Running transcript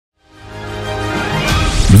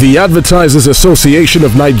The Advertisers Association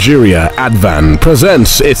of Nigeria, Advan,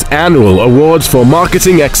 presents its annual Awards for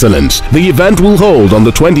Marketing Excellence. The event will hold on the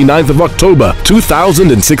 29th of October,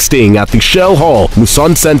 2016 at the Shell Hall,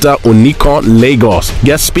 Muson Center, Onikon, Lagos.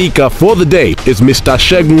 Guest speaker for the day is Mr.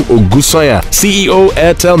 Segun Ogusanya, CEO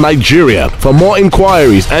Airtel Nigeria. For more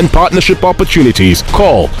inquiries and partnership opportunities,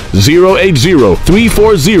 call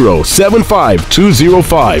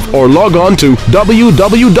 080-340-75205 or log on to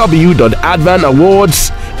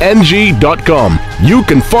www.advanawards.ng.com. You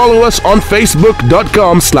can follow us on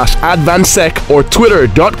facebook.com/advansec or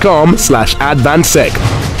twitter.com/advansec.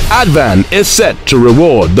 Advan is set to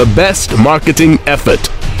reward the best marketing effort.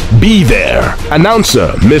 Be there.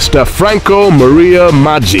 Announcer Mr. Franco Maria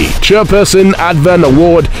Maggi, Chairperson Advan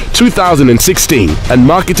Award 2016 and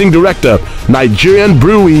Marketing Director Nigerian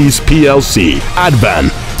Breweries PLC. Advan,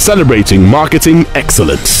 celebrating marketing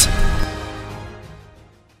excellence.